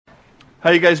How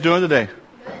you guys doing today?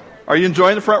 Are you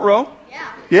enjoying the front row?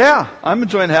 Yeah. Yeah, I'm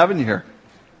enjoying having you here.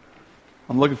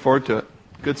 I'm looking forward to it.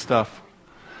 Good stuff.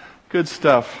 Good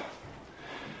stuff.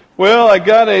 Well, I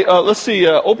got let's see,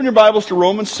 open your Bibles to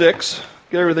Romans 6.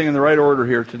 Get everything in the right order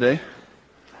here today.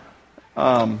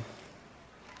 I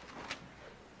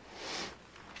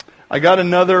got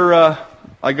another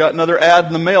ad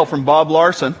in the mail from Bob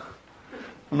Larson. I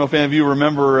don't know if any of you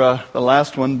remember the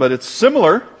last one, but it's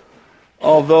similar,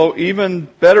 although even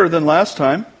better than last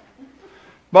time.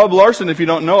 Bob Larson, if you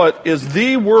don't know it, is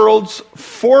the world's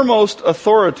foremost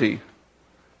authority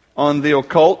on the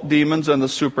occult, demons, and the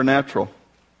supernatural.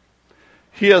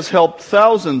 He has helped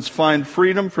thousands find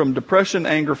freedom from depression,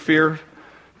 anger, fear,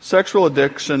 sexual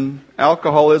addiction,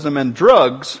 alcoholism, and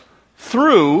drugs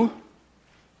through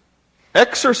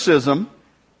exorcism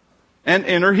and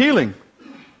inner healing.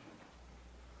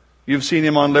 You've seen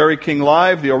him on Larry King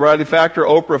Live, The O'Reilly Factor,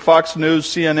 Oprah, Fox News,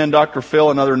 CNN, Dr. Phil,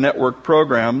 and other network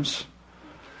programs.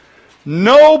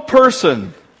 No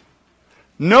person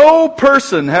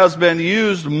has been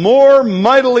used more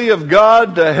mightily of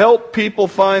God to help people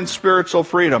find spiritual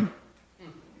freedom.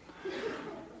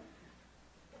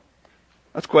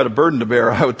 That's quite a burden to bear,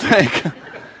 I would think.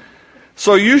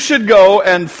 So you should go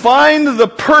and find the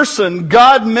person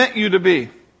God meant you to be.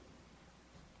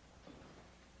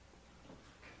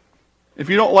 If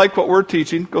you don't like what we're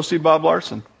teaching, go see Bob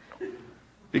Larson.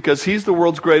 Because he's the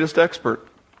world's greatest expert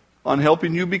on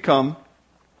helping you become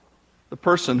the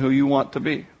person who you want to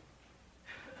be.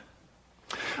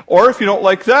 Or if you don't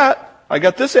like that, I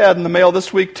got this ad in the mail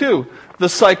this week too. The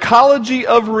Psychology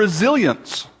of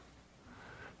Resilience.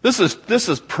 This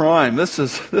is prime. This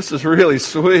is really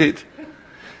sweet.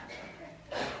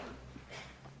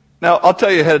 Now, I'll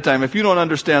tell you ahead of time, if you don't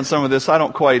understand some of this, I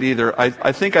don't quite either.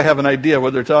 I think I have an idea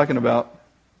what they're talking about.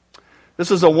 This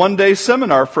is a one-day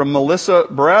seminar from Melissa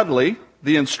Bradley,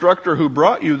 the instructor who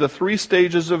brought you the 3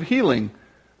 stages of healing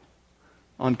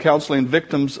on counseling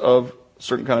victims of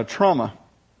certain kind of trauma.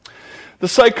 The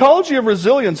Psychology of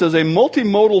Resilience is a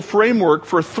multimodal framework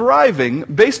for thriving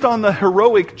based on the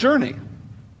heroic journey.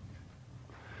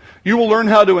 You will learn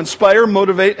how to inspire,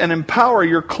 motivate, and empower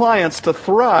your clients to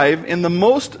thrive in the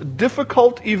most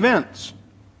difficult events.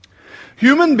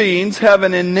 Human beings have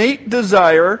an innate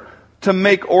desire to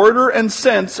make order and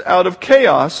sense out of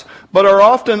chaos, but are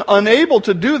often unable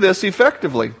to do this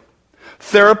effectively.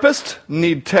 Therapists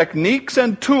need techniques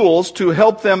and tools to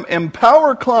help them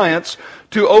empower clients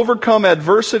to overcome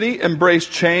adversity, embrace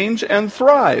change, and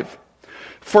thrive.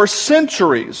 For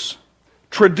centuries,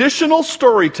 traditional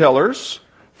storytellers,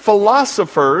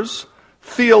 philosophers,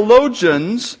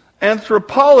 theologians,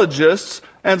 anthropologists,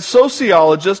 and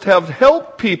sociologists have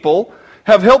helped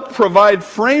provide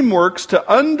frameworks to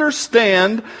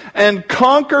understand and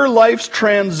conquer life's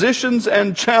transitions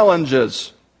and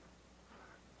challenges.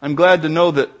 I'm glad to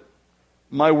know that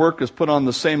my work is put on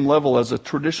the same level as a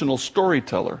traditional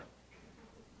storyteller.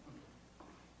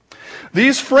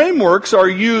 These frameworks are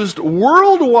used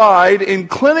worldwide in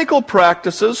clinical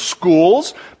practices,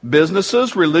 schools,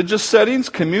 businesses, religious settings,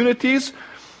 communities,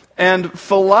 and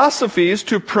philosophies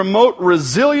to promote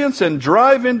resilience and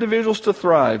drive individuals to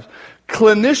thrive.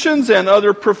 Clinicians and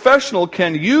other professionals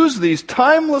can use these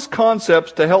timeless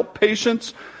concepts to help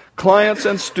patients, clients,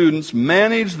 and students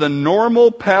manage the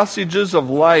normal passages of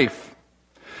life.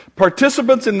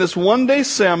 Participants in this one-day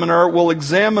seminar will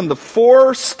examine the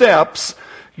 4 steps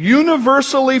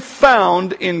universally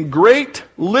found in great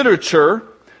literature,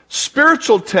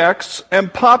 spiritual texts,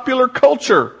 and popular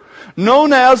culture,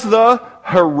 known as the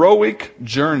heroic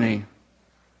journey.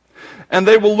 And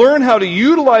they will learn how to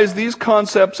utilize these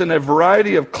concepts in a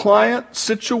variety of client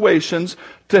situations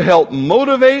to help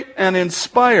motivate and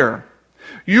inspire.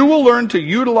 You will learn to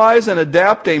utilize and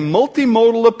adapt a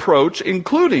multimodal approach,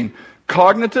 including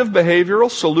cognitive, behavioral,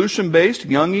 solution-based,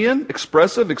 Jungian,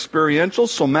 expressive, experiential,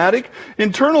 somatic,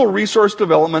 internal resource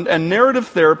development, and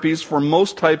narrative therapies for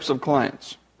most types of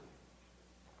clients.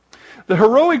 The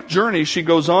heroic journey, she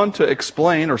goes on to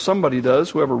explain, or somebody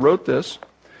does, whoever wrote this,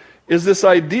 is this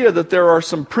idea that there are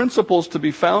some principles to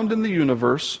be found in the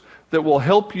universe that will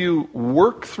help you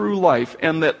work through life,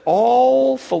 and that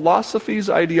all philosophies,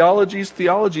 ideologies,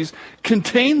 theologies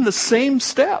contain the same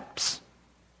steps.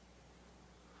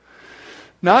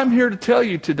 Now, I'm here to tell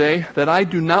you today that I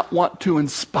do not want to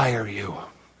inspire you.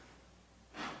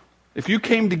 If you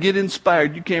came to get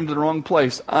inspired, you came to the wrong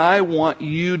place. I want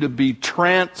you to be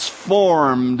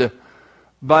transformed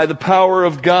by the power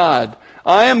of God.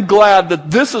 I am glad that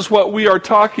this is what we are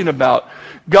talking about.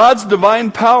 God's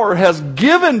divine power has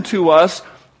given to us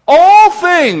all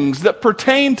things that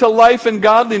pertain to life and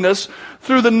godliness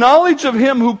through the knowledge of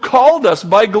Him who called us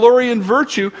by glory and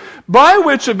virtue, by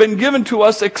which have been given to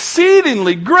us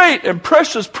exceedingly great and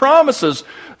precious promises,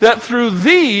 that through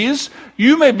these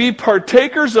you may be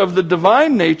partakers of the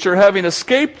divine nature, having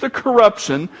escaped the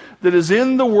corruption that is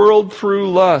in the world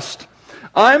through lust.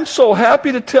 I'm so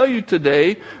happy to tell you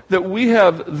today that we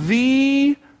have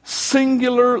the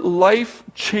singular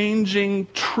life-changing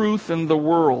truth in the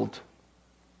world.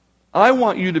 I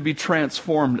want you to be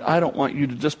transformed. I don't want you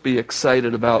to just be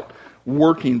excited about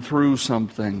working through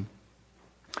something.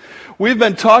 We've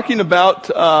been talking about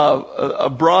a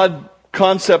broad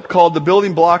concept called the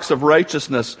building blocks of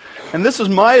righteousness. And this is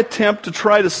my attempt to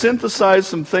try to synthesize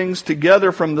some things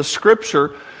together from the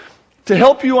Scripture to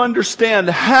help you understand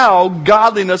how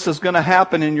godliness is going to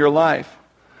happen in your life.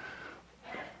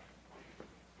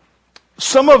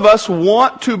 Some of us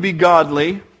want to be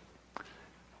godly,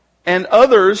 and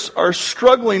others are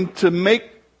struggling to make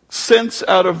sense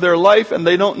out of their life, and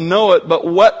they don't know it, but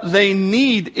what they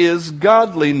need is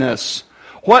godliness.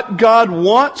 What God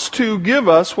wants to give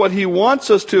us, what He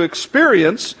wants us to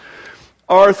experience,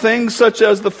 are things such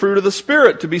as the fruit of the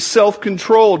Spirit, to be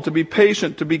self-controlled, to be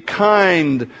patient, to be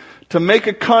kind, to make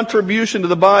a contribution to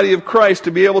the body of Christ,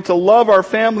 to be able to love our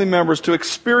family members, to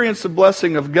experience the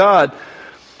blessing of God.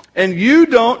 And you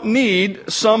don't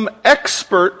need some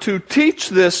expert to teach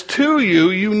this to you.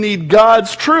 You need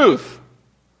God's truth.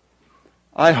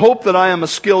 I hope that I am a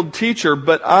skilled teacher,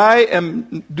 but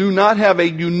do not have a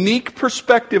unique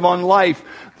perspective on life.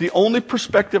 The only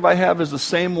perspective I have is the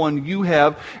same one you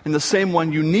have and the same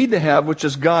one you need to have, which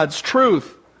is God's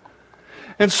truth.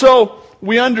 And so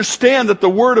we understand that the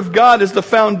Word of God is the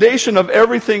foundation of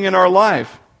everything in our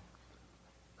life.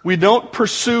 We don't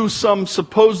pursue some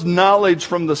supposed knowledge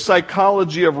from the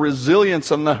psychology of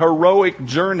resilience and the heroic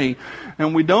journey.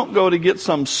 And we don't go to get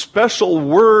some special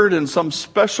word and some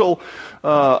special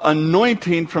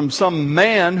anointing from some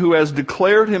man who has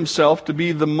declared himself to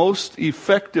be the most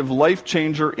effective life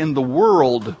changer in the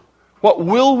world. What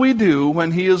will we do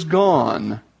when he is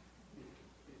gone?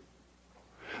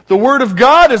 The Word of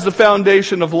God is the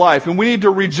foundation of life, and we need to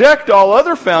reject all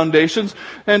other foundations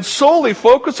and solely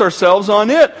focus ourselves on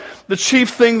it. The chief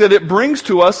thing that it brings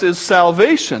to us is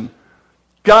salvation.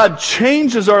 God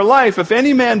changes our life. If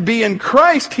any man be in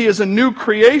Christ, he is a new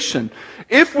creation.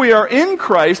 If we are in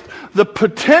Christ, the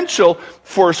potential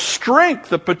for strength,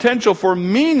 the potential for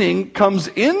meaning comes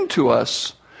into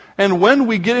us. And when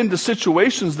we get into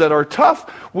situations that are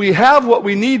tough, we have what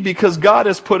we need because God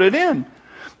has put it in.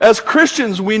 As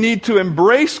Christians, we need to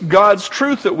embrace God's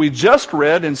truth that we just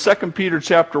read in 2 Peter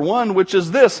chapter 1, which is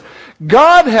this: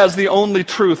 God has the only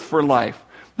truth for life.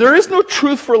 There is no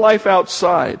truth for life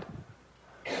outside.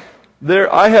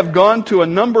 I have gone to a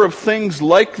number of things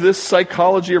like this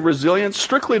psychology of resilience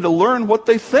strictly to learn what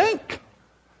they think.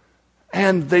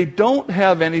 And they don't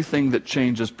have anything that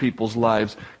changes people's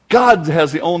lives. God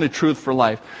has the only truth for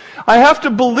life. I have to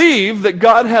believe that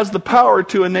God has the power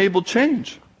to enable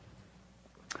change.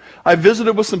 I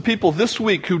visited with some people this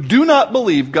week who do not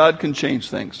believe God can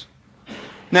change things.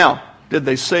 Now, did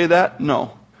they say that?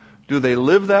 No. Do they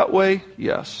live that way?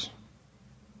 Yes.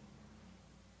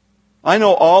 I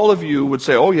know all of you would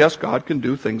say, oh yes, God can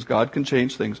do things, God can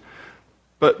change things.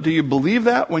 But do you believe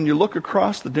that when you look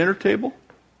across the dinner table?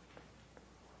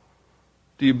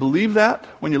 Do you believe that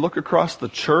when you look across the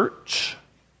church?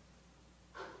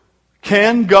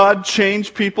 Can God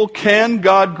change people? Can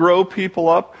God grow people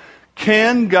up?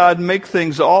 Can God make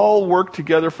things all work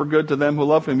together for good to them who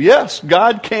love Him? Yes,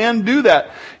 God can do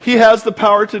that. He has the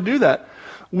power to do that.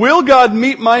 Will God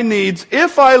meet my needs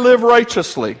if I live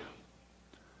righteously?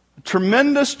 A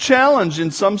tremendous challenge in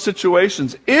some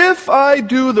situations. If I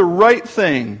do the right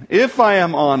thing, if I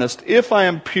am honest, if I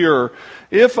am pure,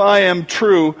 if I am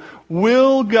true,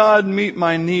 will God meet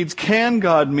my needs? Can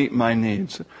God meet my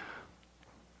needs?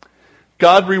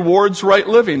 God rewards right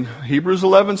living. Hebrews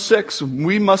 11:6.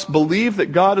 We must believe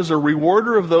that God is a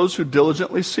rewarder of those who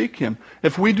diligently seek Him.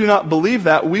 If we do not believe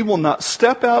that, we will not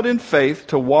step out in faith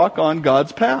to walk on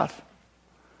God's path.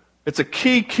 It's a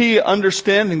key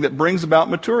understanding that brings about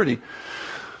maturity.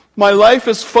 My life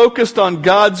is focused on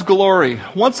God's glory.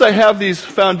 Once I have these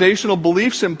foundational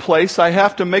beliefs in place, I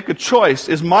have to make a choice.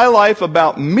 Is my life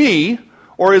about me,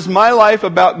 or is my life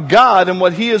about God and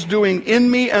what He is doing in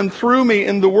me and through me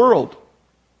in the world?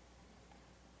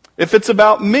 If it's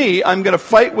about me, I'm going to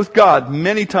fight with God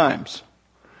many times.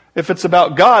 If it's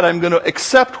about God, I'm going to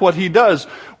accept what He does,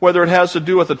 whether it has to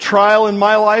do with a trial in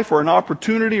my life or an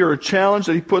opportunity or a challenge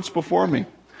that He puts before me.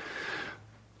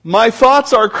 My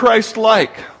thoughts are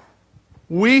Christ-like.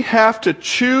 We have to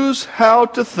choose how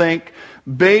to think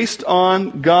based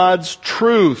on God's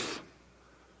truth.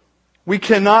 We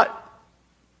cannot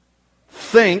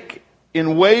think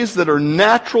in ways that are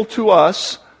natural to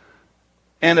us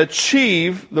and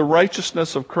achieve the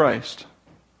righteousness of Christ.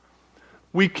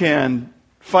 We can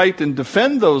fight and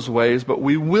defend those ways, but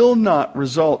it will not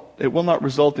result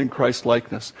in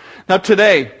Christ-likeness. Now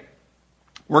today,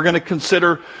 we're going to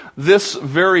consider this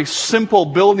very simple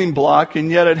building block, and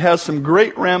yet it has some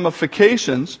great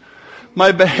ramifications.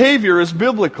 My behavior is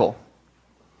biblical.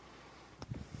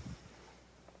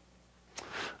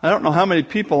 I don't know how many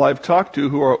people I've talked to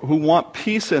who want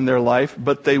peace in their life,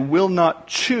 but they will not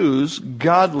choose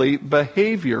godly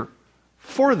behavior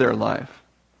for their life.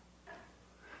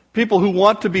 People who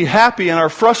want to be happy and are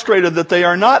frustrated that they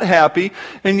are not happy,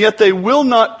 and yet they will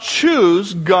not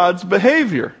choose God's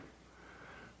behavior.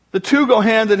 The two go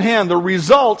hand in hand. The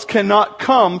results cannot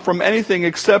come from anything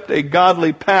except a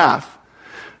godly path.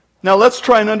 Now let's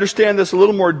try and understand this a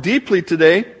little more deeply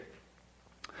today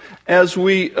as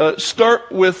we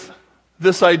start with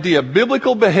this idea.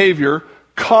 Biblical behavior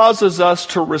causes us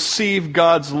to receive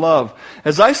God's love.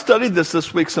 As I studied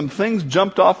this week, some things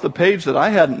jumped off the page that I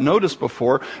hadn't noticed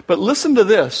before. But listen to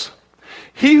this.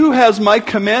 He who has my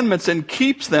commandments and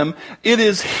keeps them, it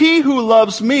is he who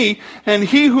loves me, and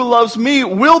he who loves me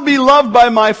will be loved by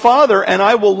my Father, and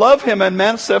I will love him and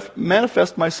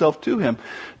manifest myself to him.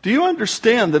 Do you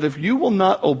understand that if you will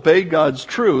not obey God's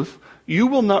truth, you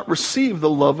will not receive the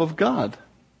love of God?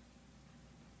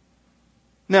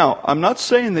 Now, I'm not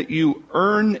saying that you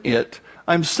earn it.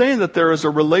 I'm saying that there is a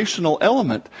relational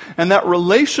element. And that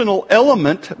relational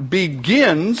element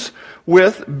begins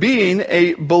with being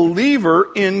a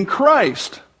believer in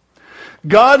Christ.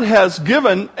 God has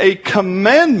given a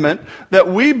commandment that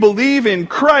we believe in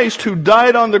Christ who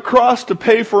died on the cross to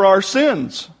pay for our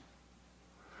sins.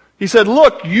 He said,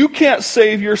 look, you can't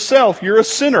save yourself. You're a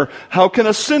sinner. How can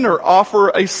a sinner offer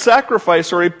a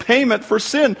sacrifice or a payment for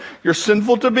sin? You're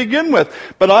sinful to begin with.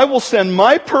 But I will send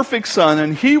my perfect Son,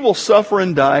 and he will suffer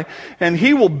and die, and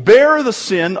he will bear the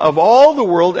sin of all the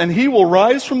world, and he will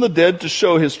rise from the dead to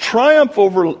show his triumph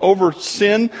over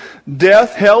sin,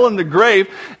 death, hell, and the grave.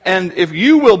 And if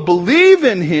you will believe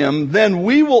in him, then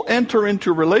we will enter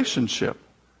into relationship.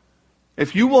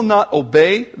 If you will not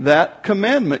obey that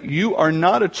commandment, you are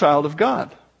not a child of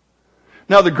God.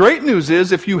 Now the great news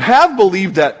is, if you have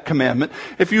believed that commandment,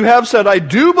 if you have said, I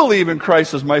do believe in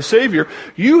Christ as my Savior,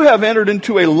 you have entered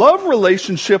into a love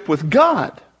relationship with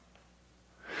God.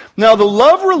 Now the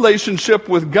love relationship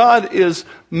with God is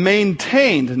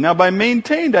maintained. Now by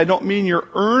maintained, I don't mean you're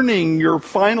earning your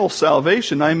final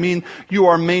salvation. I mean you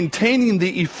are maintaining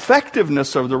the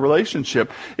effectiveness of the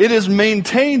relationship. It is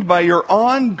maintained by your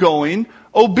ongoing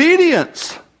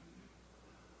obedience.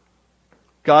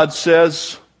 God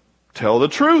says, tell the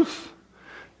truth.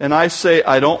 And I say,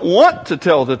 I don't want to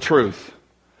tell the truth.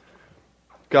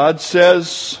 God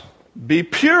says, be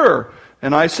pure.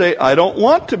 And I say, I don't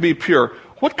want to be pure.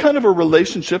 What kind of a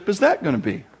relationship is that going to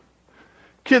be?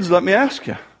 Kids, let me ask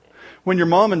you. When your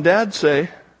mom and dad say,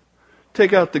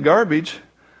 take out the garbage,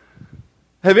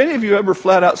 have any of you ever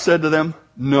flat out said to them,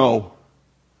 no?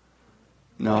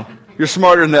 No. You're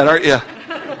smarter than that, aren't you?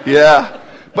 Yeah.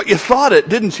 But you thought it,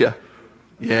 didn't you?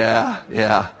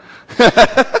 Yeah.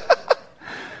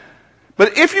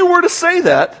 But if you were to say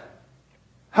that,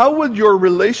 how would your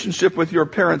relationship with your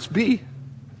parents be?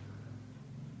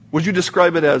 Would you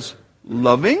describe it as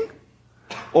loving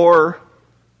or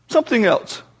something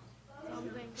else?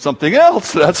 Something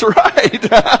else, that's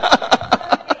right.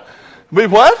 Wait,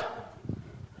 what?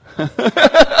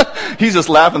 He's just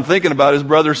laughing thinking about his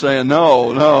brother saying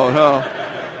no.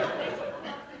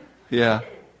 Yeah.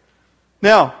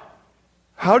 Now,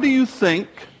 how do you think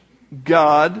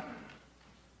God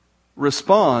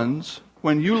responds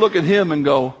when you look at him and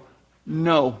go,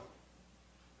 no?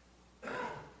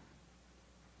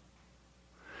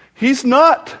 He's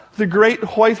not the great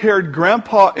white-haired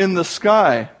grandpa in the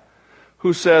sky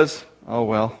who says, oh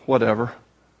well, whatever.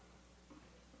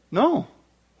 No.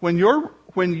 When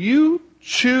you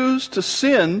choose to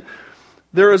sin,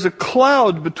 there is a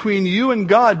cloud between you and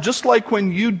God, just like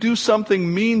when you do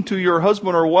something mean to your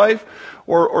husband or wife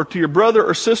or to your brother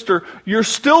or sister, you're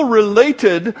still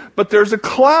related, but there's a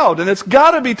cloud, and it's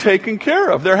got to be taken care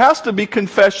of. There has to be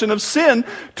confession of sin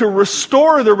to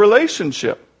restore the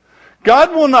relationship.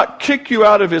 God will not kick you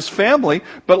out of his family,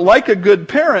 but like a good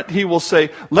parent, he will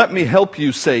say, let me help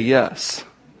you say yes.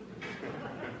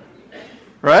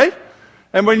 Right?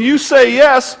 And when you say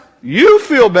yes, you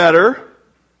feel better,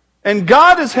 and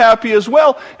God is happy as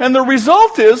well. And the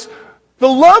result is, the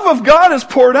love of God is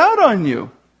poured out on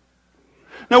you.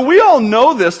 Now we all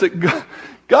know this, that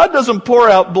God doesn't pour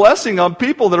out blessing on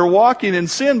people that are walking in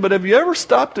sin, but have you ever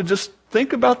stopped to just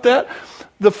think about that?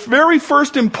 The very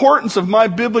first importance of my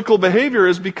biblical behavior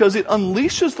is because it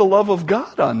unleashes the love of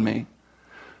God on me.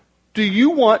 Do you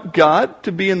want God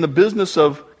to be in the business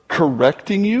of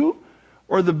correcting you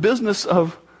or the business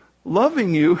of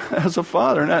loving you as a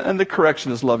father? And the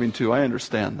correction is loving too. I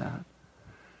understand that.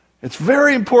 It's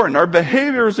very important. Our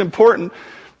behavior is important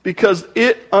because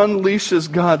it unleashes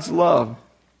God's love.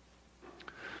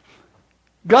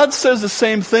 God says the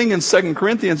same thing in 2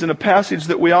 Corinthians in a passage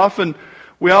that we often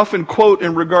quote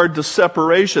in regard to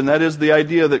separation. That is the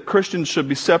idea that Christians should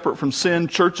be separate from sin,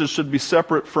 churches should be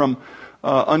separate from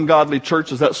ungodly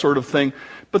churches, that sort of thing.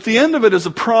 But the end of it is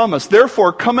a promise.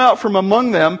 Therefore, come out from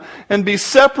among them and be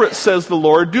separate, says the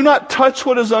Lord. Do not touch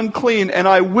what is unclean, and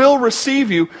I will receive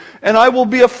you, and I will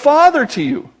be a father to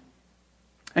you.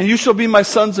 And you shall be my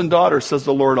sons and daughters, says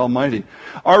the Lord Almighty.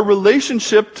 Our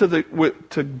relationship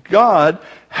to God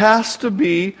has to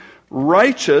be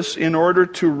righteous in order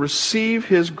to receive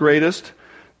His greatest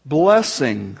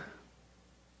blessing.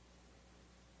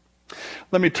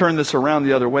 Let me turn this around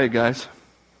the other way, guys.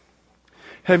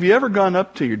 Have you ever gone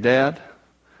up to your dad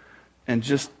and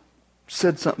just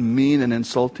said something mean and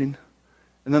insulting,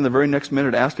 and then the very next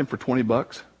minute asked him for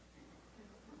 $20?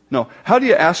 No. How do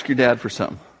you ask your dad for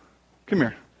something? Come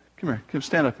here.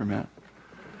 Stand up here, Matt.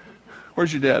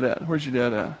 Where's your dad at?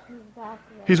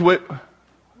 He's way...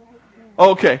 Oh,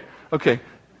 okay.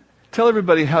 Tell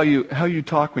everybody how you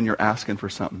talk when you're asking for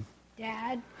something.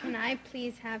 Dad, can I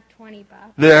please have $20?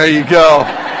 There you go.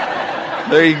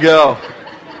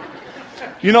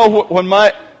 You know, when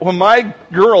my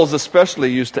girls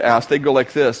especially used to ask, they go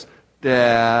like this,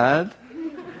 Dad.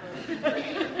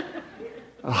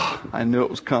 Oh, I knew it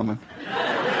was coming.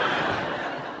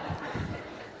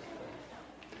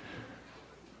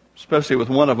 Especially with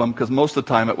one of them, because most of the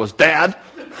time it was, Dad.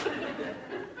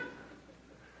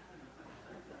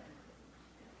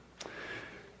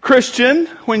 Christian,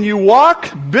 when you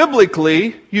walk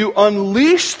biblically, you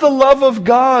unleash the love of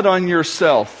God on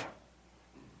yourself.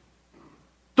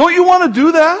 Don't you want to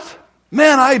do that?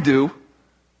 Man, I do.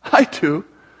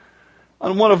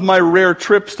 On one of my rare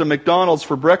trips to McDonald's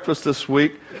for breakfast this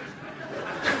week,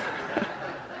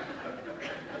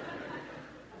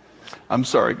 I'm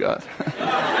sorry, God.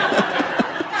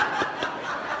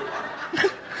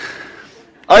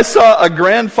 I saw a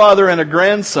grandfather and a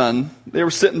grandson. They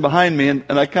were sitting behind me,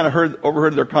 and I kind of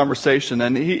overheard their conversation.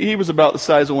 And he was about the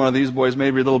size of one of these boys,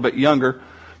 maybe a little bit younger.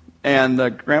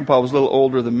 And Grandpa was a little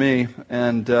older than me.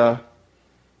 And I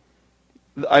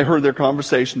heard their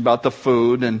conversation about the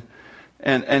food.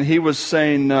 And he was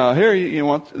saying, here, you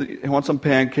want some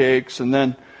pancakes? And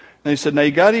then he said, now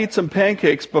you got to eat some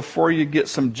pancakes before you get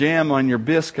some jam on your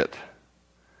biscuit.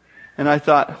 And I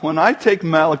thought, when I take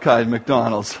Malachi to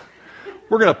McDonald's,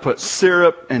 we're going to put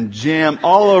syrup and jam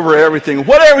all over everything.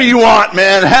 Whatever you want,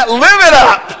 man. Live it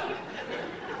up.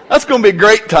 That's going to be a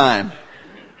great time.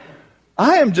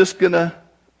 I'm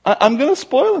going to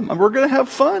spoil them. We're going to have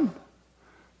fun.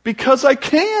 Because I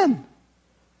can.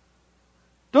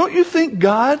 Don't you think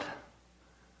God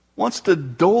wants to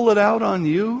dole it out on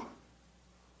you?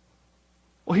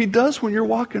 Well, He does when you're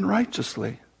walking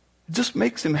righteously. It just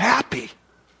makes Him happy.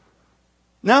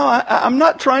 Now, I'm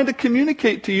not trying to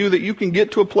communicate to you that you can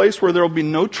get to a place where there will be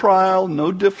no trial,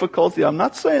 no difficulty. I'm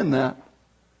not saying that.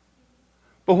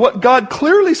 But what God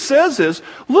clearly says is,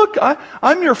 look,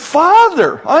 I'm your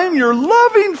Father. I am your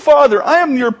loving Father. I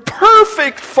am your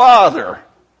perfect Father.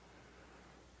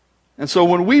 And so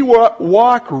when we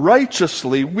walk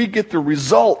righteously, we get the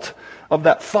result of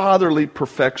that fatherly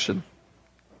perfection.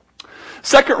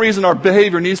 Second reason our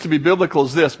behavior needs to be biblical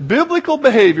is this. Biblical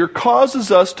behavior causes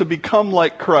us to become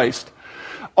like Christ.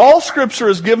 All Scripture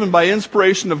is given by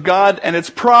inspiration of God, and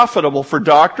it's profitable for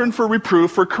doctrine, for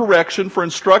reproof, for correction, for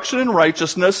instruction in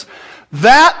righteousness,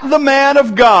 that the man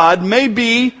of God may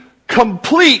be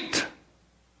complete,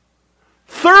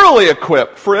 thoroughly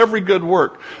equipped for every good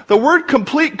work. The word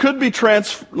complete could be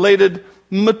translated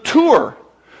mature,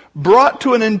 brought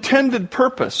to an intended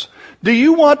purpose. Do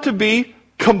you want to be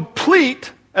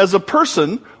complete as a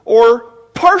person or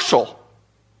partial?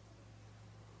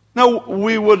 Now,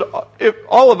 if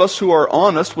all of us who are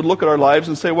honest would look at our lives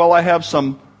and say, well, I have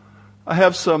some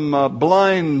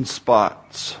blind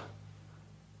spots.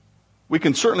 We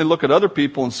can certainly look at other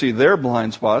people and see their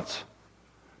blind spots.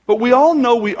 But we all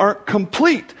know we aren't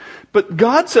complete. But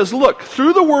God says, look,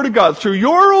 through the Word of God, through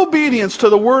your obedience to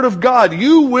the Word of God,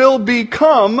 you will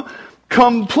become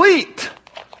complete.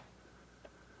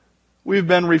 We've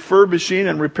been refurbishing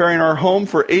and repairing our home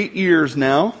for 8 years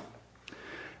now.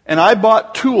 And I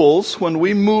bought tools when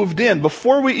we moved in.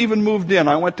 Before we even moved in,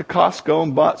 I went to Costco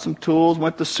and bought some tools,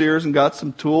 went to Sears and got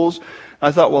some tools.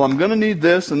 I thought, well, I'm going to need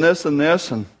this and this and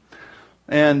this.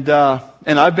 And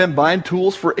I've been buying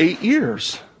tools for 8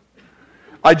 years.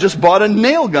 I just bought a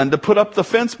nail gun to put up the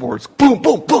fence boards. Boom,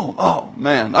 boom, boom. Oh,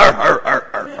 man. Arr, arr, arr,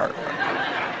 arr,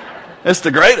 arr. It's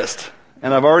the greatest.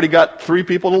 And I've already got 3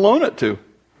 people to loan it to.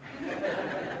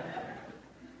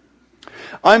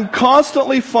 I'm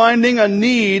constantly finding a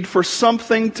need for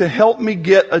something to help me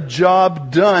get a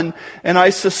job done, and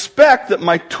I suspect that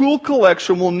my tool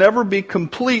collection will never be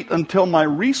complete until my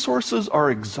resources are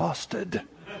exhausted.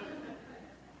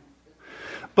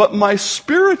 But my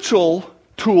spiritual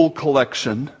tool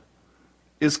collection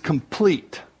is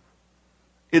complete.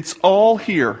 It's all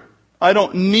here. I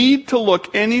don't need to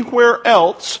look anywhere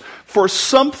else for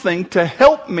something to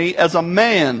help me as a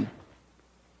man.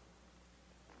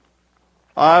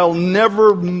 I'll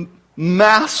never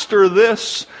master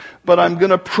this, but I'm going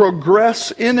to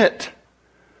progress in it.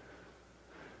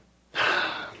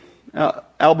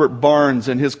 Albert Barnes,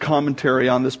 in his commentary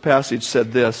on this passage,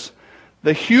 said this: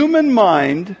 the human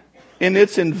mind, in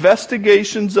its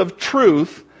investigations of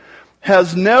truth,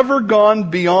 has never gone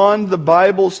beyond the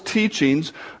Bible's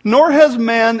teachings, nor has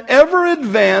man ever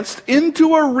advanced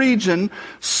into a region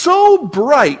so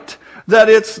bright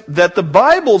that the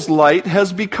Bible's light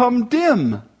has become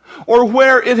dim, or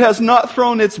where it has not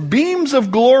thrown its beams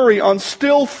of glory on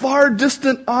still far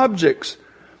distant objects.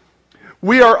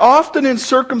 We are often in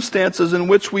circumstances in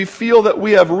which we feel that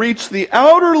we have reached the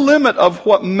outer limit of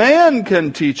what man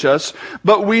can teach us,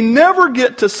 but we never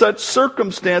get to such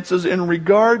circumstances in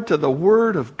regard to the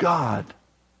Word of God.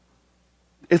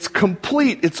 It's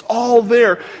complete. It's all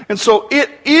there. And so it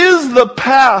is the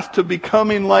path to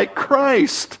becoming like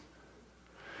Christ.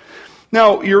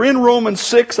 Now, you're in Romans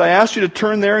 6. I asked you to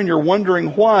turn there and you're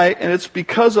wondering why, and it's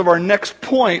because of our next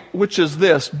point, which is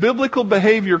this: biblical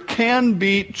behavior can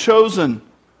be chosen.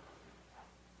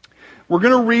 We're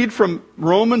going to read from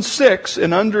Romans 6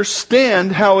 and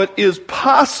understand how it is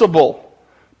possible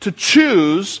to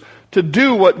choose to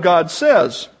do what God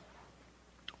says.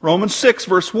 Romans 6,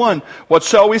 verse 1. What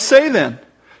shall we say then?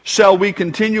 Shall we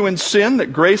continue in sin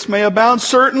that grace may abound?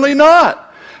 Certainly not.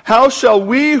 How shall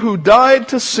we who died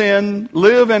to sin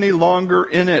live any longer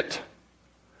in it?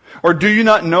 Or do you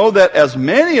not know that as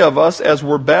many of us as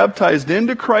were baptized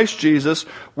into Christ Jesus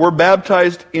were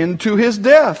baptized into His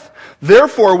death?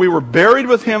 Therefore we were buried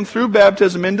with Him through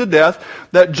baptism into death,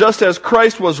 that just as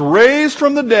Christ was raised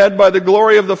from the dead by the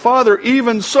glory of the Father,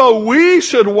 even so we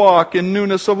should walk in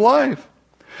newness of life.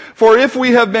 For if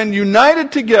we have been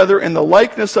united together in the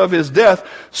likeness of His death,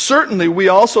 certainly we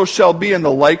also shall be in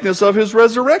the likeness of His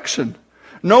resurrection.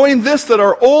 Knowing this, that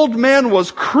our old man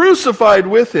was crucified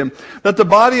with Him, that the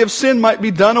body of sin might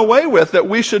be done away with, that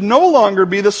we should no longer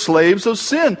be the slaves of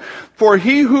sin. For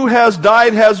he who has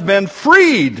died has been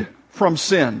freed from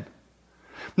sin.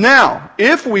 Now,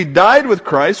 if we died with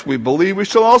Christ, we believe we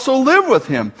shall also live with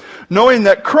Him, knowing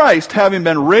that Christ, having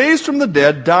been raised from the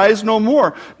dead, dies no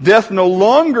more. Death no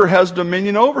longer has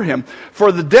dominion over Him.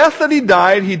 For the death that He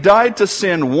died to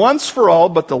sin once for all,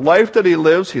 but the life that He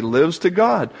lives to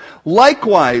God.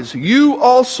 Likewise, you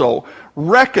also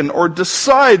reckon or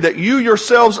decide that you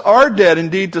yourselves are dead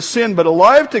indeed to sin, but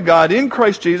alive to God in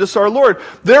Christ Jesus our Lord.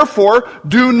 Therefore,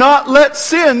 do not let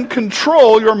sin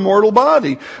control your mortal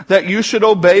body, that you should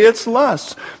obey its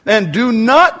lusts. And do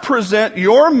not present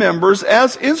your members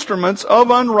as instruments of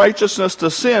unrighteousness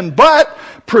to sin, but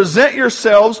present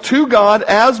yourselves to God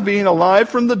as being alive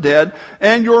from the dead,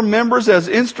 and your members as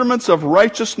instruments of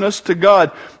righteousness to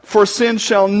God. For sin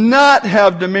shall not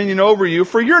have dominion over you,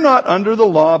 for you're not under the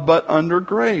law, but under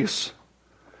grace.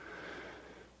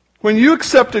 When you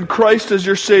accepted Christ as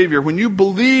your Savior, when you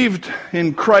believed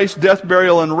in Christ's death,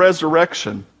 burial, and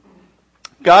resurrection,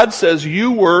 God says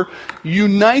you were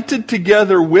united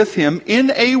together with Him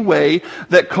in a way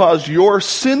that caused your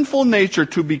sinful nature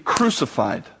to be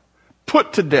crucified,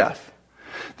 put to death.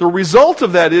 The result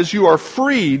of that is you are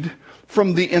freed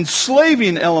from the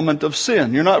enslaving element of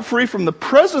sin. You're not free from the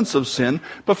presence of sin,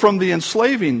 but from the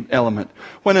enslaving element.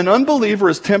 When an unbeliever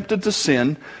is tempted to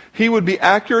sin, he would be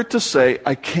accurate to say,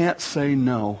 I can't say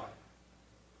no.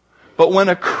 But when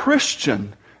a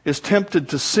Christian is tempted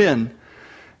to sin,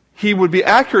 he would be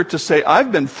accurate to say,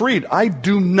 I've been freed. I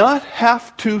do not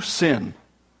have to sin.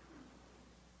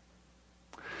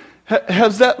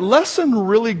 Has that lesson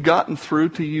really gotten through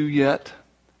to you yet?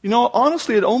 You know,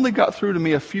 honestly, it only got through to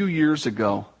me a few years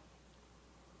ago.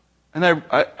 And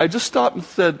I just stopped and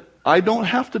said, I don't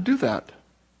have to do that.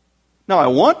 Now, I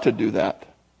want to do that.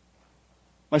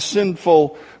 My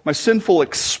sinful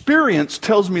experience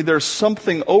tells me there's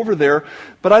something over there,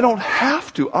 but I don't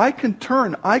have to. I can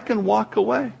turn. I can walk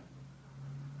away.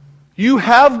 You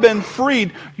have been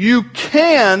freed. You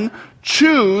can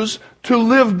choose to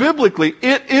live biblically.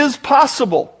 It is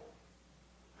possible.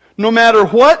 No matter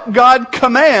what God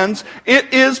commands,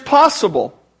 it is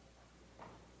possible.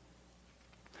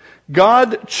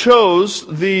 God chose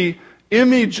the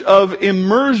image of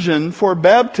immersion for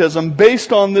baptism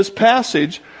based on this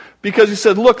passage because He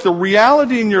said, look, the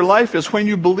reality in your life is when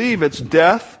you believe it's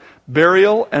death,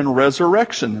 burial, and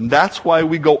resurrection. And that's why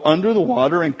we go under the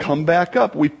water and come back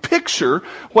up. We picture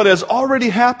what has already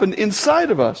happened inside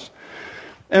of us.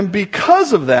 And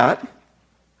because of that,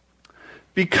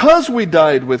 because we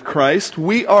died with Christ,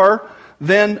 we are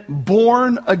then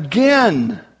born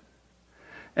again.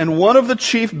 And one of the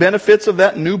chief benefits of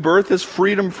that new birth is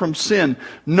freedom from sin.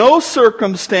 No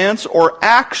circumstance or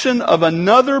action of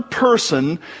another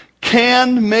person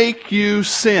can make you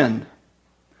sin.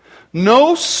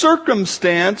 No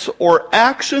circumstance or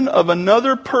action of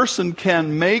another person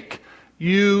can make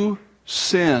you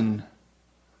sin.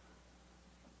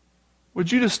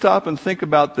 Would you just stop and think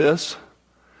about this?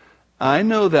 I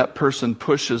know that person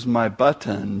pushes my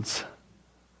buttons,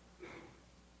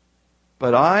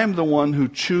 but I'm the one who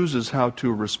chooses how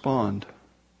to respond.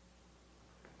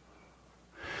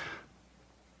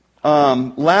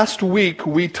 Last week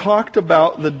we talked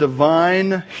about the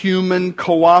divine-human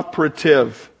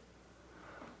cooperative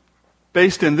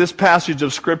based in this passage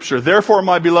of Scripture. Therefore,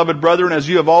 my beloved brethren, as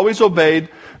you have always obeyed,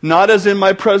 not as in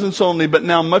my presence only, but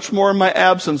now much more in my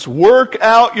absence, work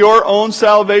out your own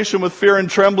salvation with fear and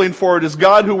trembling, for it is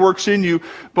God who works in you,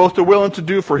 both to will and to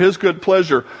do for His good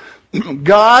pleasure.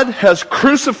 God has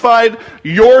crucified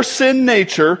your sin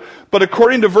nature, but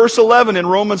according to verse 11 in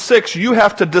Romans 6, you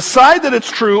have to decide that it's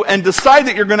true and decide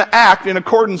that you're going to act in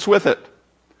accordance with it.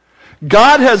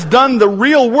 God has done the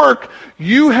real work.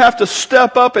 You have to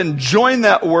step up and join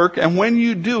that work, and when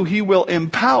you do, He will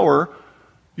empower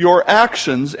your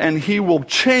actions and He will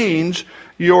change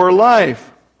your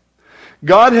life.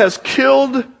 God has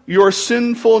killed your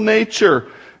sinful nature.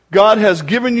 God has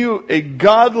given you a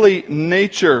godly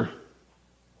nature.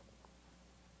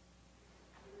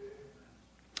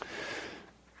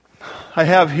 I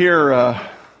have here a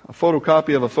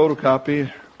photocopy of a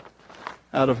photocopy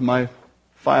out of my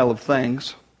file of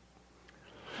things.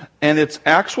 And it's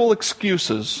actual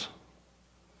excuses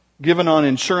given on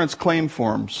insurance claim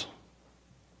forms.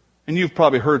 And you've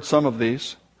probably heard some of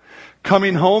these.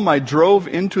 Coming home, I drove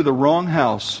into the wrong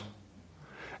house,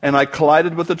 and I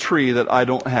collided with a tree that I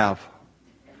don't have.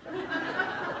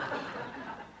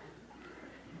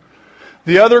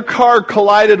 The other car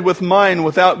collided with mine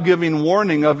without giving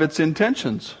warning of its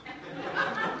intentions.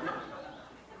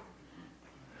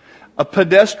 A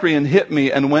pedestrian hit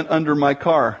me and went under my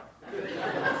car.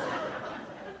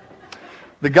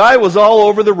 The guy was all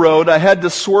over the road. I had to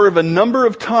swerve a number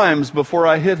of times before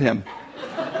I hit him.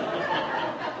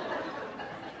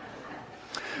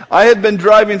 I had been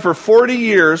driving for 40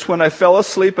 years when I fell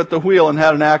asleep at the wheel and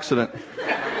had an accident.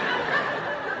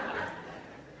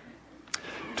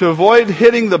 To avoid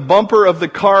hitting the bumper of the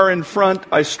car in front,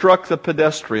 I struck the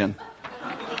pedestrian.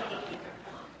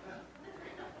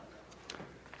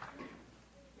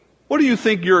 What do you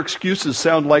think your excuses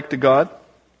sound like to God?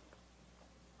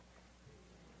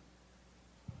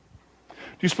 Do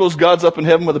you suppose God's up in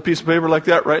heaven with a piece of paper like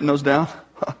that, writing those down?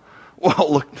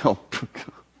 Well, look, no.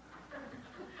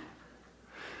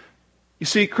 You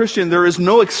see, Christian, there is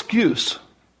no excuse.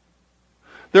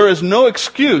 There is no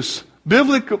excuse.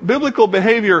 Biblical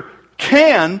behavior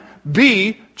can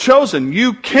be chosen.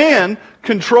 You can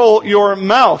control your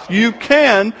mouth. You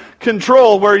can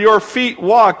control where your feet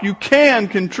walk. You can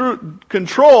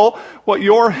control what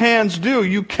your hands do.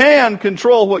 You can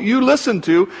control what you listen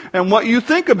to and what you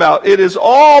think about. It is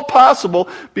all possible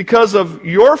because of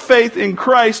your faith in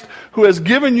Christ, who has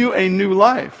given you a new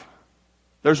life.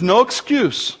 There's no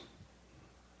excuse.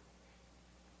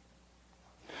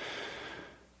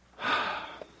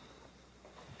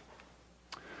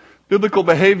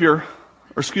 Behavior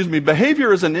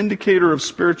is an indicator of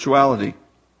spirituality.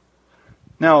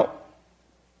 Now,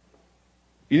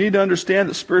 you need to understand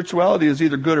that spirituality is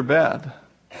either good or bad.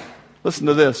 Listen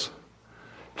to this.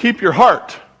 Keep your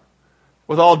heart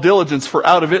with all diligence, for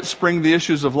out of it spring the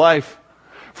issues of life.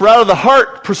 For out of the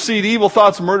heart proceed evil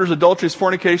thoughts, murders, adulteries,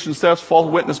 fornications, thefts, false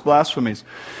witness, blasphemies.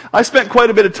 I spent quite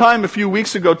a bit of time a few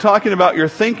weeks ago talking about your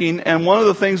thinking, and one of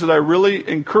the things that I really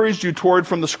encouraged you toward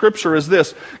from the Scripture is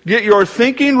this: get your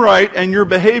thinking right and your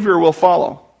behavior will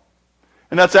follow.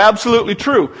 And that's absolutely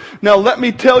true. Now let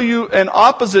me tell you an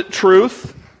opposite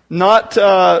truth Not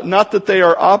that they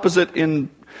are opposite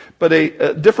but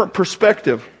a different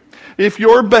perspective. If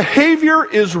your behavior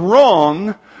is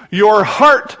wrong, your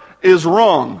heart is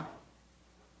wrong.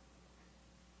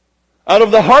 Out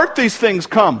of the heart these things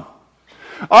come.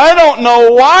 I don't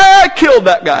know why I killed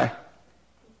that guy.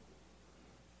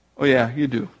 Oh yeah, you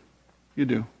do. You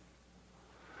do.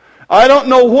 I don't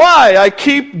know why I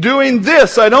keep doing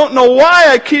this. I don't know why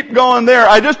I keep going there.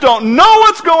 I just don't know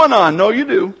what's going on. No, you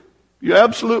do. You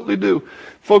absolutely do.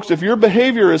 Folks, if your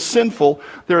behavior is sinful,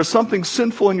 there is something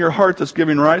sinful in your heart that's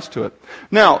giving rise to it.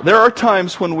 Now, there are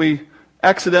times when we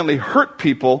accidentally hurt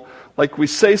people, like we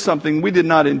say something we did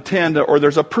not intend, or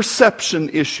there's a perception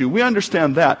issue. We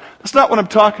understand that. That's not what I'm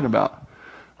talking about.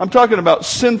 I'm talking about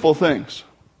sinful things.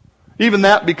 Even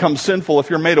that becomes sinful if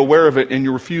you're made aware of it and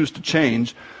you refuse to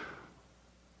change,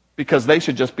 because they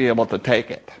should just be able to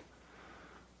take it.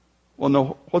 Well,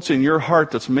 no, what's in your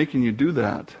heart that's making you do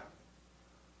that?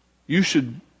 You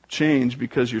should change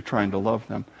because you're trying to love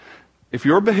them. If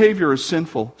your behavior is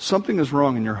sinful, something is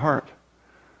wrong in your heart.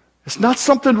 It's not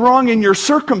something wrong in your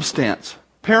circumstance.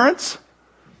 Parents,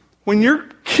 when your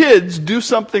kids do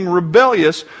something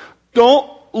rebellious,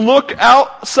 don't look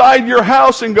outside your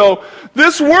house and go,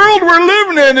 this world we're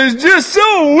living in is just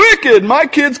so wicked. My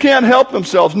kids can't help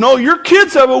themselves. No, your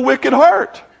kids have a wicked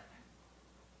heart.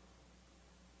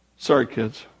 Sorry,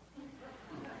 kids.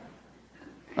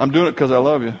 I'm doing it because I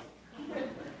love you.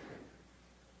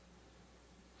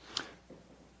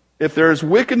 If there's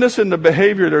wickedness in the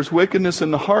behavior, there's wickedness in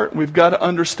the heart. We've got to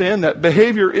understand that.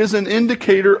 Behavior is an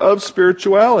indicator of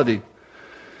spirituality.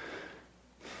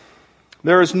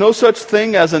 There is no such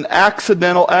thing as an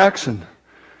accidental action.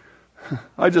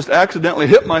 I just accidentally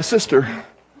hit my sister.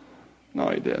 No,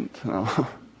 I didn't. No.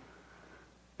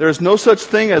 There is no such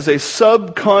thing as a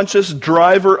subconscious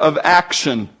driver of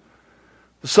action.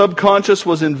 The subconscious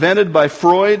was invented by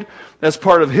Freud as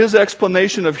part of his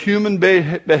explanation of human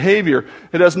behavior.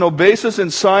 It has no basis in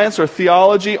science or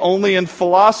theology, only in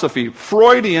philosophy,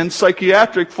 Freudian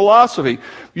psychiatric philosophy.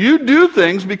 You do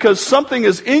things because something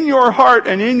is in your heart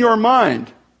and in your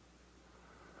mind.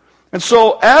 And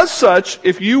so, as such,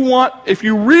 if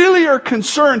you really are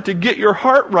concerned to get your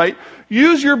heart right,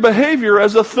 use your behavior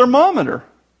as a thermometer.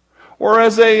 Or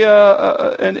as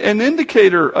an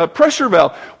indicator, a pressure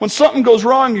valve. When something goes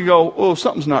wrong, you go, oh,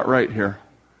 something's not right here.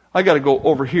 I got to go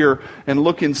over here and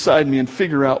look inside me and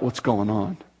figure out what's going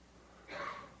on.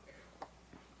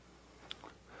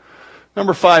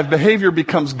 Number 5, behavior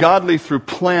becomes godly through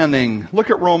planning. Look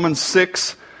at Romans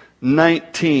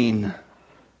 6:19.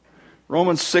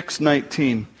 Romans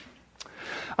 6:19.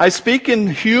 I speak in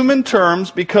human terms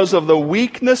because of the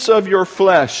weakness of your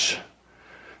flesh.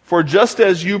 For just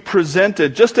as you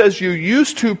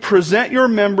used to present your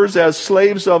members as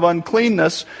slaves of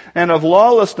uncleanness and of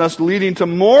lawlessness, leading to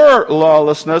more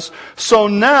lawlessness, so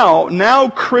now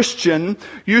Christian,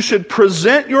 you should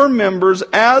present your members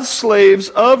as slaves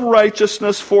of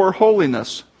righteousness for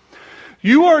holiness.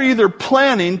 You are either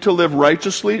planning to live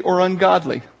righteously or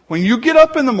ungodly. When you get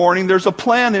up in the morning, there's a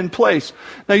plan in place.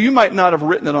 Now, you might not have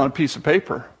written it on a piece of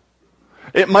paper.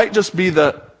 It might just be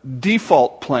the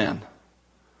default plan.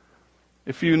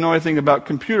 If you know anything about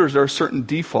computers, there are certain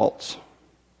defaults.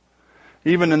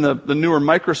 Even in the newer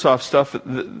Microsoft stuff,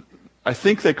 I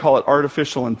think they call it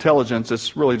artificial intelligence.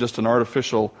 It's really just an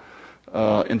artificial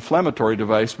inflammatory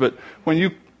device. But when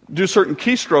you do certain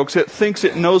keystrokes, it thinks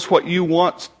it knows what you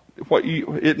want.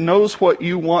 It knows what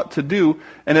you want to do,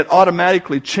 and it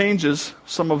automatically changes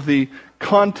some of the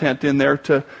content in there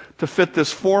to fit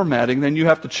this formatting. Then you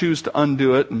have to choose to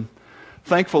undo it, and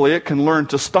thankfully it can learn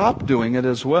to stop doing it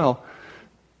as well.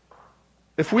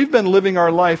 If we've been living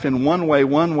our life in one way,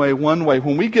 when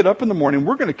we get up in the morning,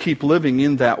 we're going to keep living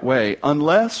in that way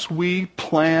unless we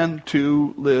plan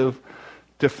to live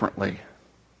differently.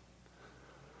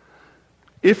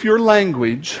 If your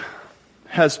language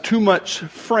has too much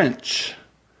French,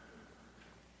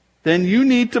 then you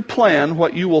need to plan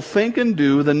what you will think and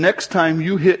do the next time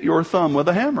you hit your thumb with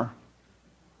a hammer.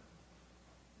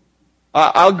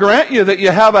 I'll grant you that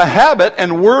you have a habit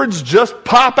and words just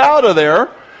pop out of there,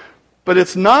 but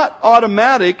it's not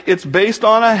automatic, it's based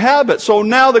on a habit. So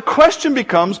now the question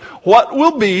becomes, what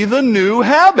will be the new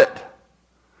habit?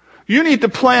 You need to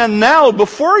plan now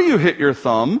before you hit your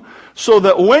thumb, so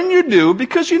that when you do,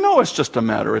 because you know it's just a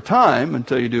matter of time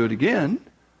until you do it again,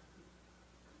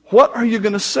 what are you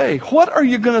going to say? What are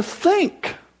you going to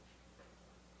think?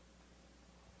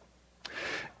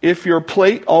 If your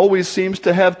plate always seems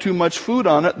to have too much food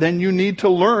on it, then you need to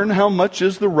learn how much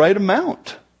is the right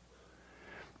amount.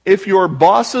 If your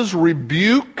boss's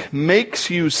rebuke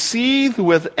makes you seethe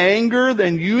with anger,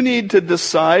 then you need to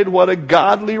decide what a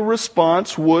godly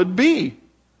response would be.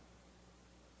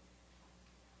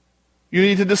 You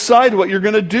need to decide what you're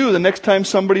going to do the next time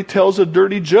somebody tells a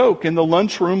dirty joke in the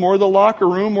lunchroom or the locker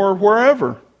room or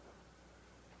wherever.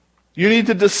 You need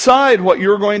to decide what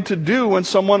you're going to do when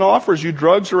someone offers you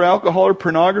drugs or alcohol or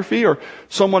pornography, or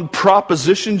someone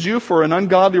propositions you for an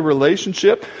ungodly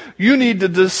relationship. You need to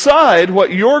decide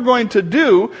what you're going to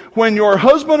do when your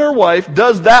husband or wife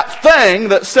does that thing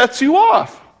that sets you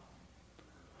off.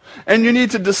 And you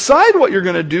need to decide what you're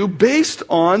going to do based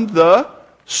on the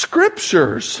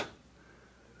Scriptures.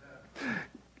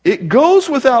 It goes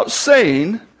without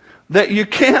saying that you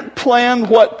can't plan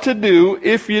what to do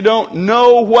if you don't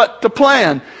know what to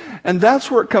plan. And that's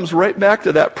where it comes right back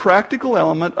to that practical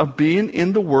element of being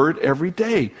in the Word every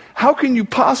day. How can you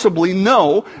possibly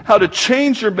know how to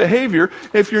change your behavior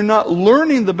if you're not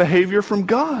learning the behavior from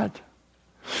God?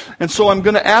 And so I'm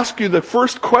going to ask you the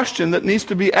first question that needs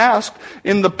to be asked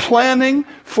in the planning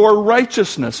for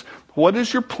righteousness. What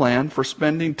is your plan for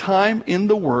spending time in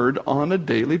the Word on a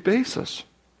daily basis?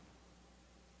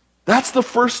 That's the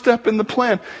first step in the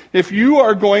plan. If you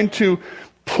are going to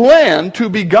plan to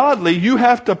be godly, you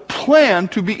have to plan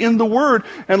to be in the Word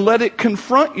and let it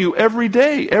confront you every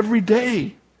day, every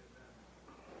day.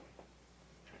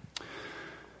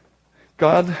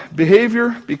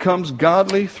 Behavior becomes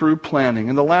godly through planning.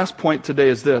 And the last point today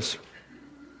is this.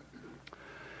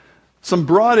 Some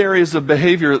broad areas of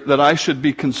behavior that I should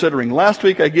be considering. Last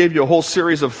week I gave you a whole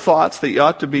series of thoughts that you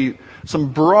ought to be,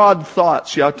 some broad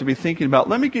thoughts you ought to be thinking about.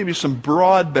 Let me give you some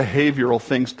broad behavioral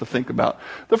things to think about.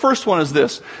 The first one is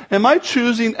this. Am I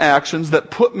choosing actions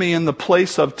that put me in the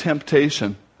place of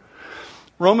temptation?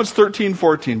 Romans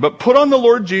 13:14. But put on the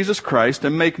Lord Jesus Christ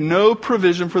and make no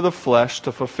provision for the flesh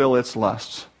to fulfill its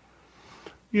lusts.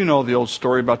 You know the old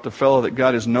story about the fellow that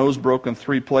got his nose broken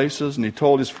 3 places, and he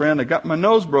told his friend, I got my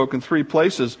nose broken 3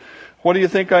 places. What do you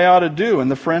think I ought to do? And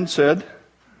the friend said,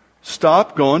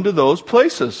 stop going to those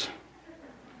places.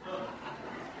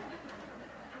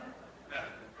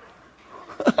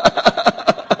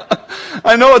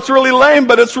 I know it's really lame,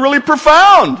 but it's really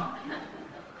profound.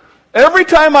 Every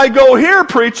time I go here,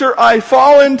 preacher, I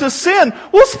fall into sin.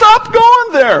 Well, stop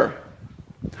going there.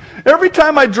 Every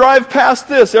time I drive past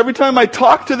this, every time I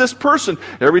talk to this person,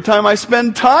 every time I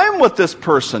spend time with this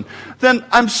person, then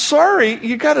I'm sorry,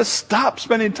 you got to stop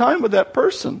spending time with that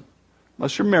person.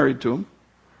 Unless you're married to him.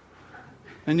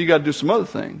 And you got to do some other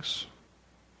things.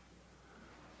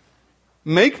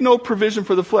 Make no provision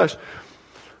for the flesh.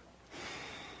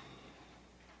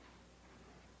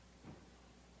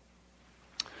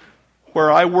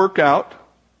 Where I work out,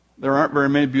 there aren't very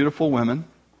many beautiful women.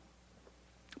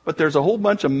 But there's a whole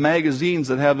bunch of magazines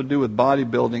that have to do with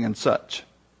bodybuilding and such.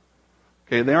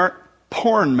 Okay, they aren't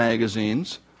porn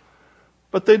magazines,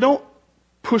 but they don't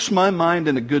push my mind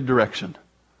in a good direction.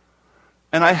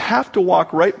 And I have to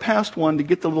walk right past one to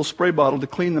get the little spray bottle to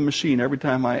clean the machine every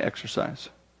time I exercise.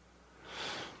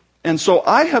 And so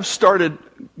I have started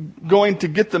going to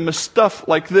get the stuff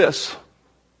like this.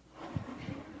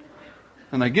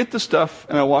 And I get the stuff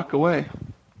and I walk away.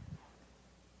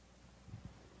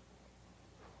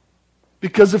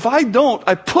 Because if I don't,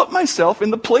 I put myself in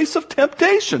the place of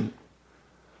temptation.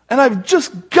 And I've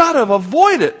just got to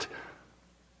avoid it.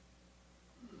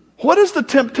 What is the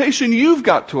temptation you've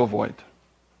got to avoid?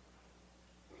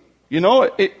 You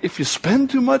know, if you spend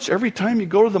too much every time you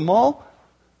go to the mall,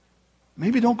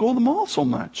 maybe don't go to the mall so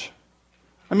much.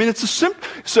 I mean, it's a simple.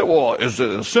 You say, well, is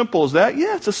it as simple as that?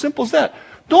 Yeah, it's as simple as that.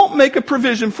 Don't make a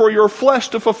provision for your flesh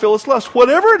to fulfill its lust.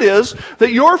 Whatever it is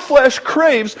that your flesh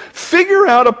craves, figure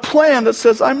out a plan that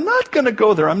says, I'm not going to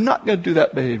go there. I'm not going to do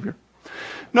that behavior.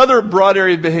 Another broad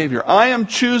area of behavior. I am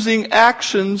choosing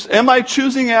actions. Am I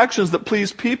choosing actions that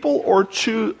please people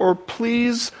or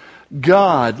please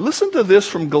God? Listen to this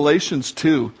from Galatians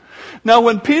 2. Now,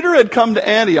 when Peter had come to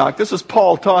Antioch, this is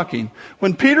Paul talking.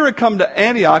 When Peter had come to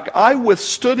Antioch, I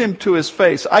withstood him to his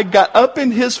face. I got up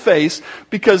in his face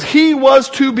because he was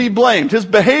to be blamed. His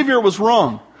behavior was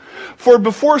wrong. For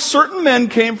before certain men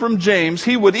came from James,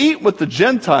 he would eat with the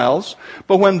Gentiles,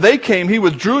 but when they came, he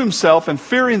withdrew himself, and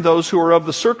fearing those who were of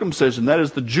the circumcision, that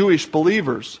is, the Jewish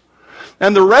believers.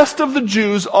 And the rest of the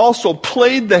Jews also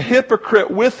played the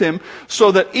hypocrite with him,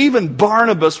 so that even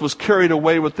Barnabas was carried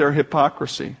away with their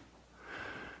hypocrisy.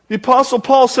 The Apostle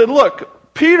Paul said,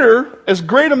 look, Peter, as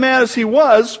great a man as he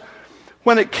was,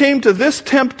 when it came to this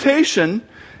temptation,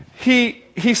 he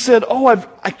said,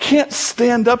 I can't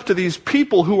stand up to these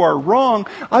people who are wrong.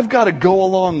 I've got to go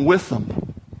along with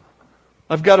them.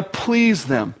 I've got to please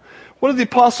them. What did the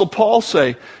Apostle Paul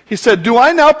say? He said, do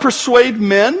I now persuade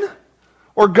men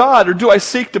or God, or do I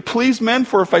seek to please men?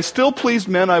 For if I still pleased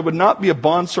men, I would not be a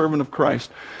bondservant of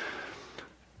Christ.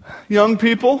 Young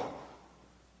people,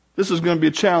 this is going to be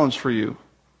a challenge for you.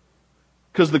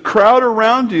 Because the crowd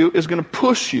around you is going to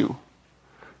push you.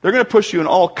 They're going to push you in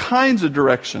all kinds of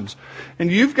directions.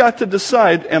 And you've got to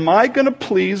decide, am I going to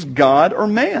please God or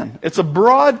man? It's a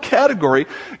broad category.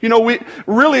 We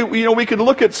could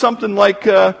look at something like,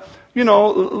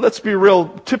 let's be real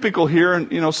typical here.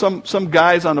 And, some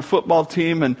guys on a football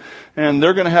team and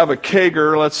they're going to have a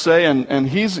kegger, let's say, and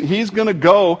he's going to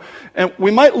go. And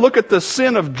we might look at the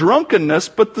sin of drunkenness,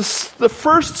 but the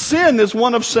first sin is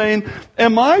one of saying,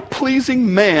 am I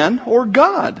pleasing man or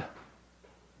God?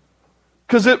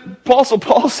 Because Apostle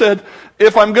Paul said,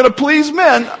 if I'm going to please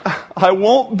men, I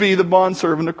won't be the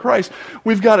bondservant of Christ.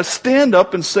 We've got to stand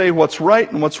up and say what's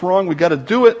right and what's wrong. We've got to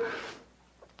do it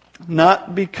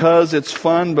not because it's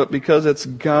fun, but because it's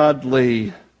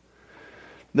godly.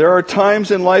 There are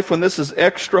times in life when this is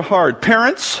extra hard.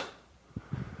 Parents,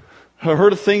 I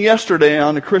heard a thing yesterday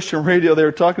on the Christian radio. They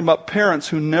were talking about parents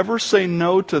who never say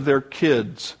no to their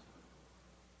kids.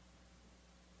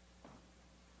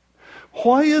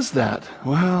 Why is that?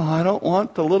 Well, I don't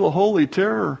want the little holy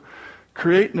terror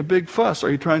creating a big fuss.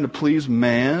 Are you trying to please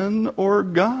man or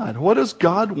God? What does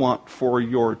God want for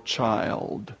your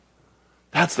child?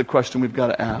 That's the question we've got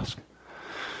to ask.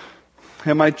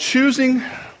 Am I choosing,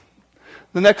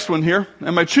 the next one here,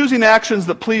 am I choosing actions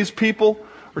that please people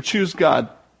or choose God?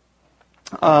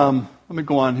 Let me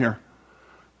go on here.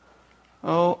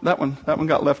 Oh, that one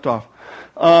got left off.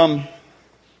 The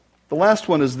last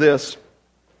one is this.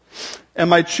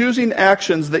 Am I choosing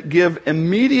actions that give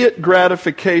immediate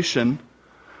gratification,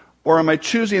 or am I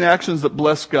choosing actions that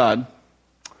bless God?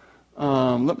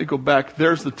 Let me go back.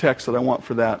 There's the text that I want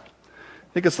for that.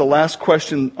 I think it's the last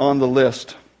question on the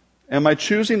list. Am I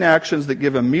choosing actions that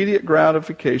give immediate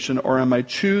gratification, or am I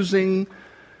choosing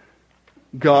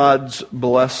God's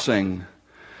blessing?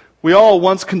 We all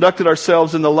once conducted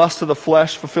ourselves in the lust of the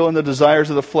flesh, fulfilling the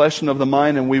desires of the flesh and of the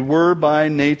mind, and we were by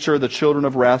nature the children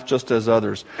of wrath just as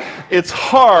others. It's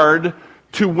hard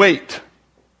to wait.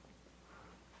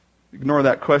 Ignore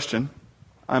that question.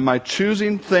 Am I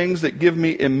choosing things that give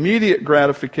me immediate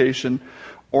gratification,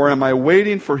 or am I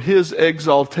waiting for His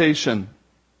exaltation?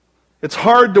 It's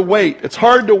hard to wait. It's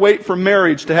hard to wait for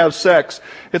marriage to have sex.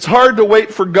 It's hard to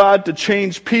wait for God to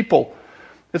change people.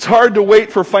 It's hard to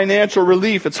wait for financial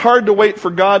relief. It's hard to wait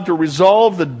for God to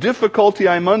resolve the difficulty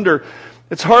I'm under.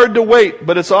 It's hard to wait,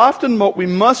 but it's often what we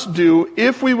must do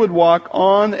if we would walk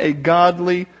on a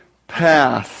godly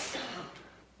path.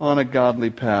 On a godly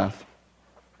path.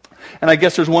 And I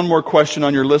guess there's one more question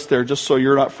on your list there, just so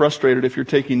you're not frustrated if you're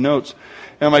taking notes.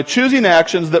 Am I choosing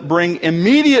actions that bring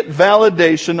immediate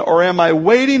validation, or am I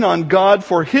waiting on God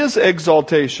for His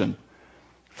exaltation?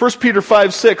 1 Peter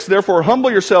 5:6, therefore humble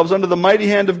yourselves under the mighty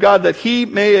hand of God, that He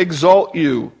may exalt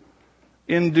you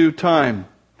in due time.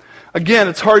 Again,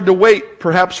 it's hard to wait,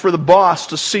 perhaps, for the boss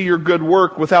to see your good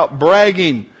work without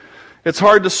bragging. It's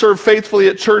hard to serve faithfully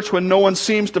at church when no one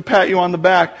seems to pat you on the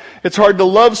back. It's hard to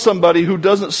love somebody who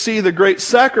doesn't see the great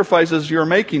sacrifices you're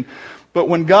making. But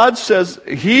when God says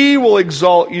He will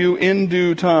exalt you in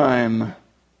due time,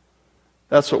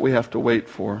 that's what we have to wait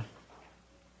for.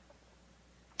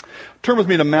 Turn with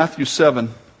me to Matthew 7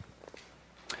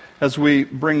 as we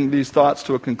bring these thoughts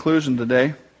to a conclusion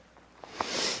today.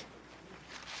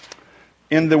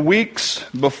 In the weeks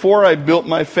before I built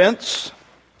my fence,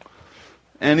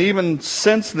 and even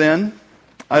since then,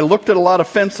 I looked at a lot of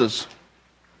fences.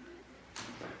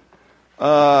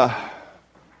 I'm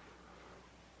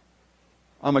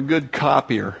a good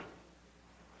copier.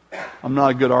 I'm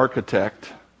not a good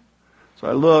architect. So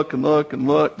I look and look and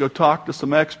look, go talk to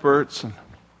some experts, and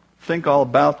think all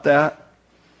about that.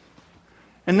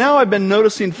 And now I've been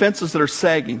noticing fences that are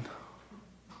sagging.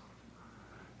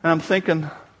 And I'm thinking,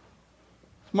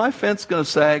 is my fence going to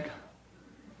sag?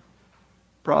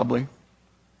 Probably.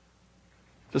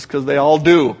 Just because they all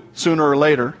do, sooner or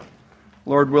later.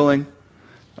 Lord willing,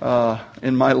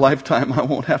 in my lifetime I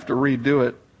won't have to redo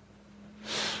it.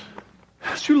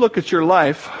 As you look at your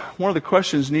life, one of the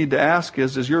questions you need to ask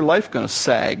is your life going to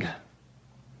sag?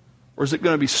 Or is it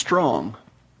going to be strong?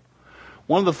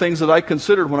 One of the things that I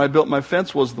considered when I built my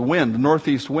fence was the wind, the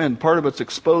northeast wind. Part of it's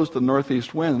exposed to the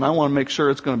northeast wind, and I want to make sure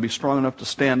it's going to be strong enough to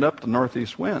stand up to the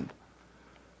northeast wind.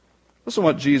 Listen to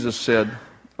what Jesus said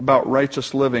about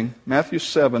righteous living. Matthew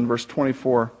 7, verse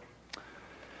 24.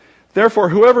 Therefore,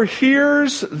 whoever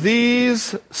hears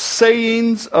these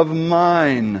sayings of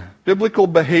mine, biblical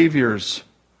behaviors,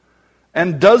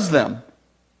 and does them,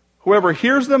 Whoever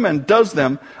hears them and does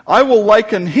them, I will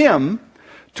liken him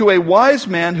to a wise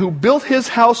man who built his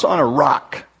house on a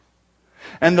rock.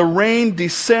 And the rain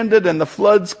descended, and the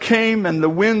floods came, and the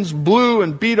winds blew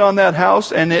and beat on that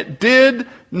house, and it did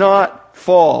not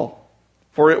fall,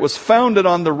 for it was founded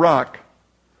on the rock.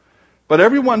 But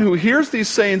everyone who hears these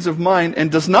sayings of mine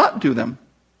and does not do them,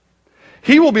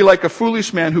 he will be like a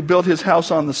foolish man who built his house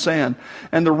on the sand.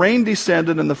 And the rain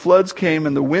descended, and the floods came,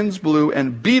 and the winds blew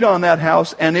and beat on that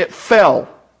house, and it fell.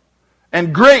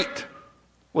 And great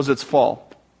was its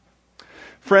fall.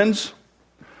 Friends,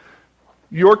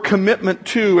 your commitment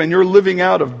to and your living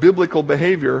out of biblical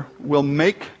behavior will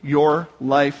make your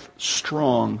life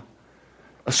strong.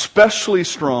 Especially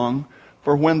strong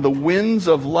for when the winds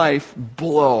of life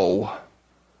blow.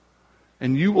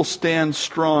 And you will stand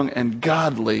strong and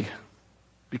godly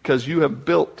because you have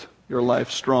built your life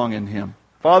strong in Him.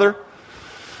 Father,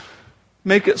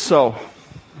 make it so.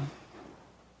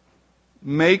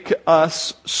 Make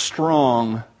us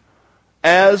strong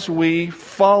as we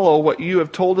follow what you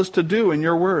have told us to do in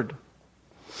your word.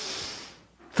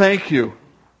 Thank you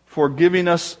for giving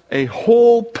us a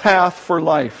whole path for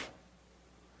life.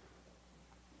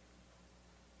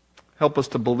 Help us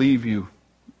to believe you.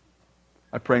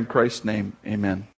 I pray in Christ's name, amen.